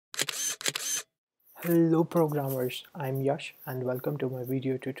Hello programmers, I'm Yash and welcome to my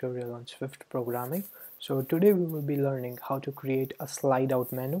video tutorial on Swift programming. So today we will be learning how to create a slide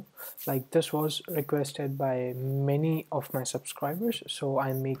out menu. Like this was requested by many of my subscribers, so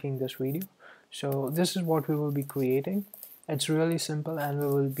I'm making this video. So this is what we will be creating. It's really simple and we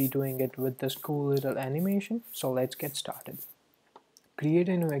will be doing it with this cool little animation. So let's get started. Create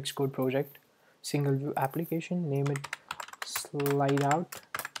a new Xcode project, single view application, name it slide out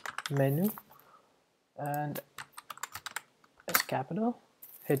menu and as capital,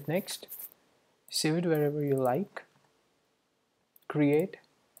 hit next, save it wherever you like, create,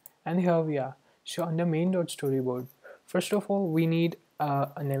 and here we are. So under main.storyboard, first of all we need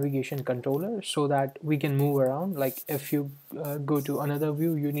a navigation controller so that we can move around. Like if you go to another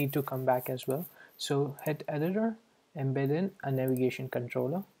view, you need to come back as well. So hit editor, embed in a navigation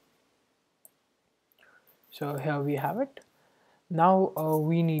controller. So here we have it. Now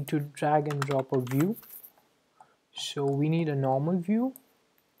we need to drag and drop a view. So we need a normal view.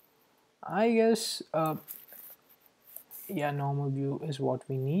 I guess yeah, normal view is what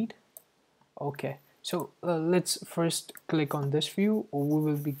we need. Okay, so let's first click on this view. We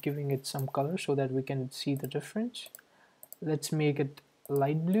will be giving it some color so that we can see the difference. Let's make it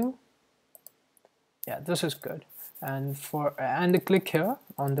light blue. Yeah, this is good. And click here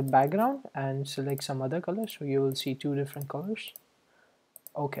on the background and select some other color, so you will see two different colors.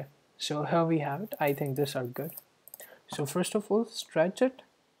 Okay, so here we have it. I think these are good. So first of all, stretch it,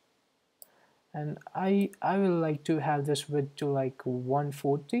 and I will like to have this width to like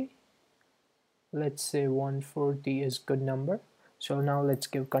 140. Let's say 140 is good number. So now let's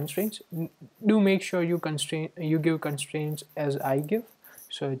give constraints. Do make sure you give constraints as I give.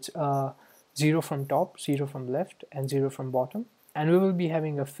 So it's 0 from top, 0 from left, and 0 from bottom. And we will be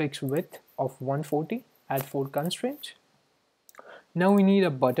having a fixed width of 140. Add 4 constraints. Now we need a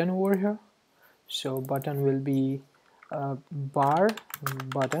button over here. So button will be bar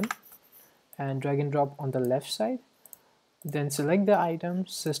button, and drag and drop on the left side. Then select the item,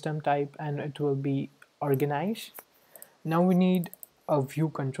 system type, and it will be organized. Now we need a view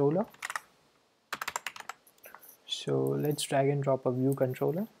controller. So let's drag and drop a view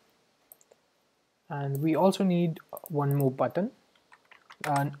controller. And we also need one more button,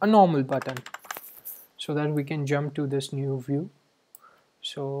 a normal button, so that we can jump to this new view.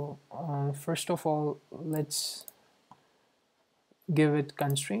 So first of all, let's give it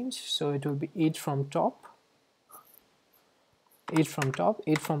constraints. So it will be 8 from top, 8 from top,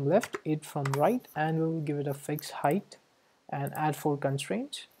 8 from left, 8 from right, and we will give it a fixed height and add 4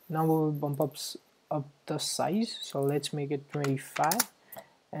 constraints. Now we will bump up the size. So let's make it 25,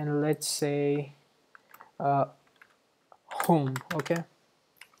 and let's say home. Okay,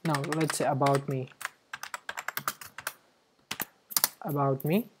 now let's say about me,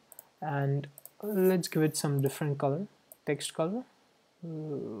 and let's give it some different color, text color.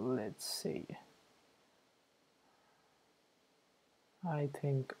 Let's see, I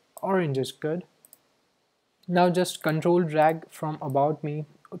think orange is good. Now just control drag from about me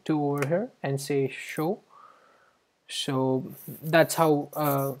to over here and say show. So that's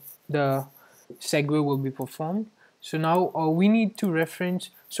how the segue will be performed. So now we need to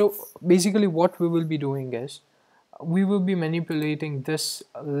reference. So basically what we will be doing is we will be manipulating this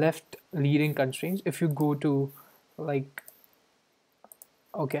left leading constraints. If you go to like,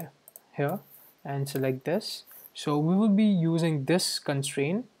 okay, here and select this, so we will be using this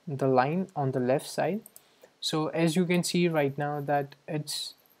constraint, the line on the left side. So as you can see right now that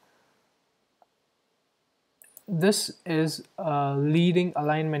this is a leading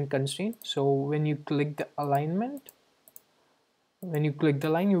alignment constraint. So when you click the alignment, when you click the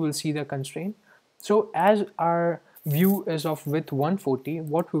line, you will see the constraint. So as our view is of width 140,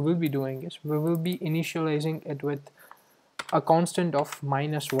 what we will be doing is we will be initializing it with a constant of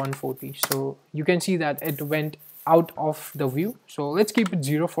minus 140. So you can see that it went out of the view. So let's keep it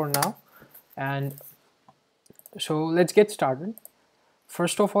 0 for now. And so let's get started.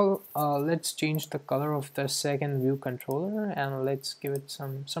 First of all, let's change the color of the second view controller, and let's give it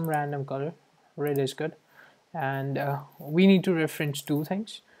some random color. Red is good. And we need to reference 2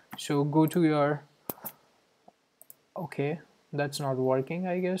 things. So go to your, okay, that's not working,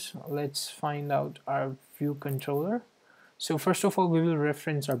 I guess. Let's find out our view controller. So first of all, we will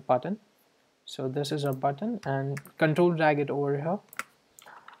reference our button. So this is our button, and control drag it over here.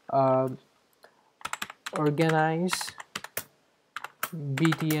 Organize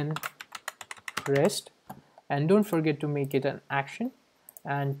btn rest, and don't forget to make it an action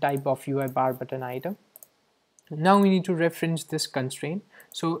and type of UI bar button item. Now we need to reference this constraint.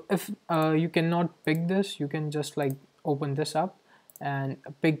 So if you cannot pick this, you can just like open this up and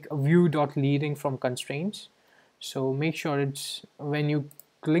pick view.leading from constraints. So make sure it's when you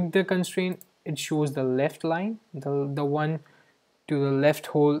click the constraint, it shows the left line, the one to the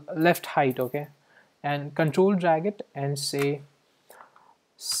left height, okay? And control drag it and say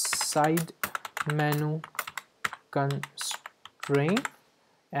side menu constraint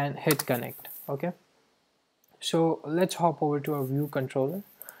and hit connect, okay? So let's hop over to our view controller.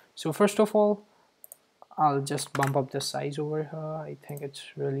 So first of all, I'll just bump up the size over here. I think it's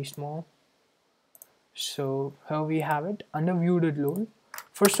really small. So here we have it under view.load.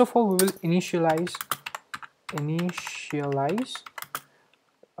 First of all, we will initialize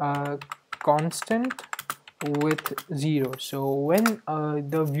constant with 0. So when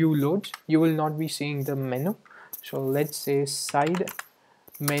the view loads, you will not be seeing the menu. So let's say side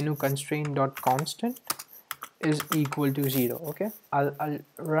menu constraint dot constant is equal to 0. Okay, I'll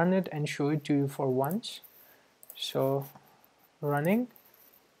run it and show it to you for once. So running,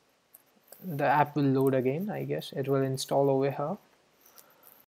 the app will load again. I guess it will install over here.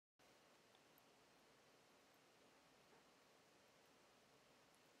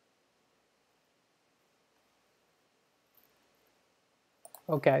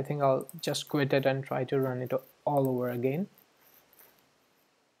 Okay, I think I'll just quit it and try to run it all over again.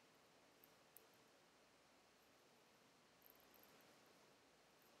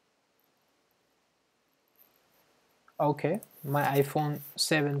 Okay, my iPhone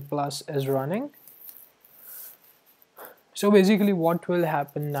 7 Plus is running. So basically what will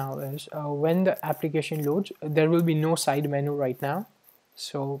happen now is when the application loads, there will be no side menu right now.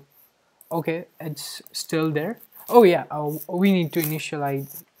 So okay, it's still there. Oh yeah, we need to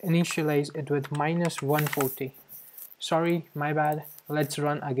initialize it with -140. Sorry, my bad. Let's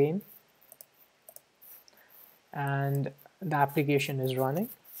run again. And the application is running.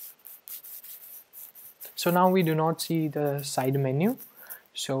 So now we do not see the side menu.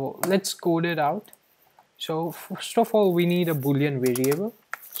 So let's code it out. So first of all, we need a Boolean variable.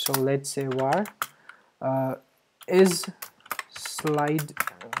 So let's say var is slide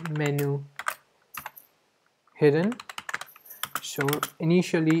menu hidden. So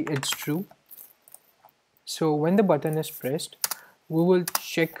initially it's true. So when the button is pressed, we will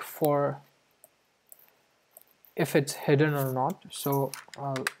check for if it's hidden or not. So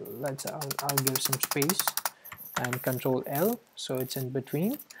I'll give some space and Control L, so it's in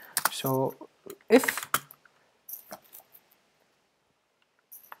between. So if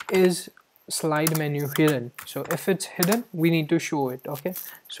is slide menu hidden, so if it's hidden, we need to show it. Okay,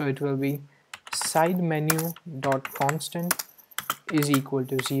 so it will be side menu dot constant is equal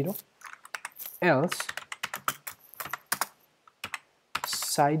to 0, else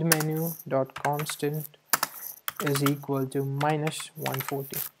side menu dot constant is equal to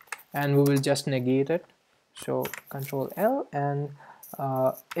 -140, and we will just negate it. So Control L, and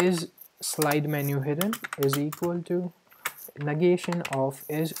is slide menu hidden is equal to negation of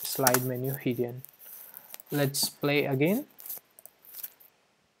is slide menu hidden. Let's play again,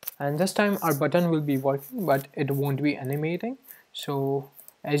 and this time our button will be working, but it won't be animating. So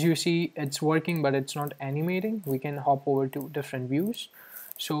as you see, it's working but it's not animating. We can hop over to different views.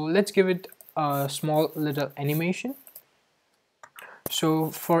 So let's give it a small little animation.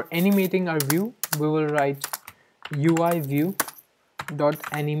 So for animating our view, we will write UI view dot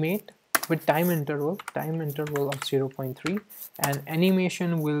animate with time interval of 0.3, and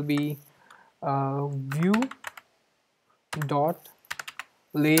animation will be view dot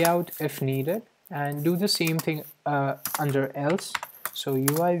layout if needed, and do the same thing under else. So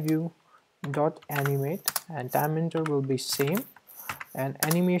UI view dot animate, and time interval will be same, and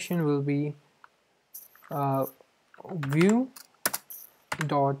animation will be view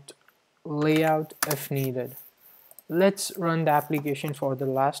dot layout if needed. Let's run the application for the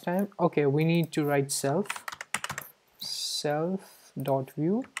last time. Okay, we need to write self dot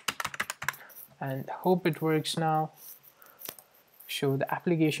view, and hope it works now. So the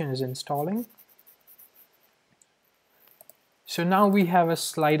application is installing. So now we have a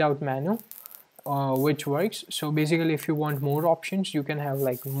slide out menu which works. So basically, if you want more options, you can have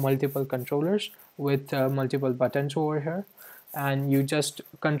like multiple controllers with multiple buttons over here, and you just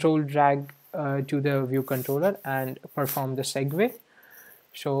control drag to the view controller and perform the segue.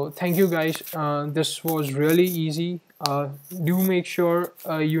 So thank you guys, this was really easy. Do make sure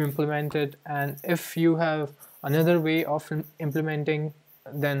you implement it, and if you have another way of implementing,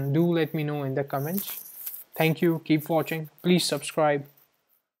 then do let me know in the comments. Thank you, keep watching, please subscribe.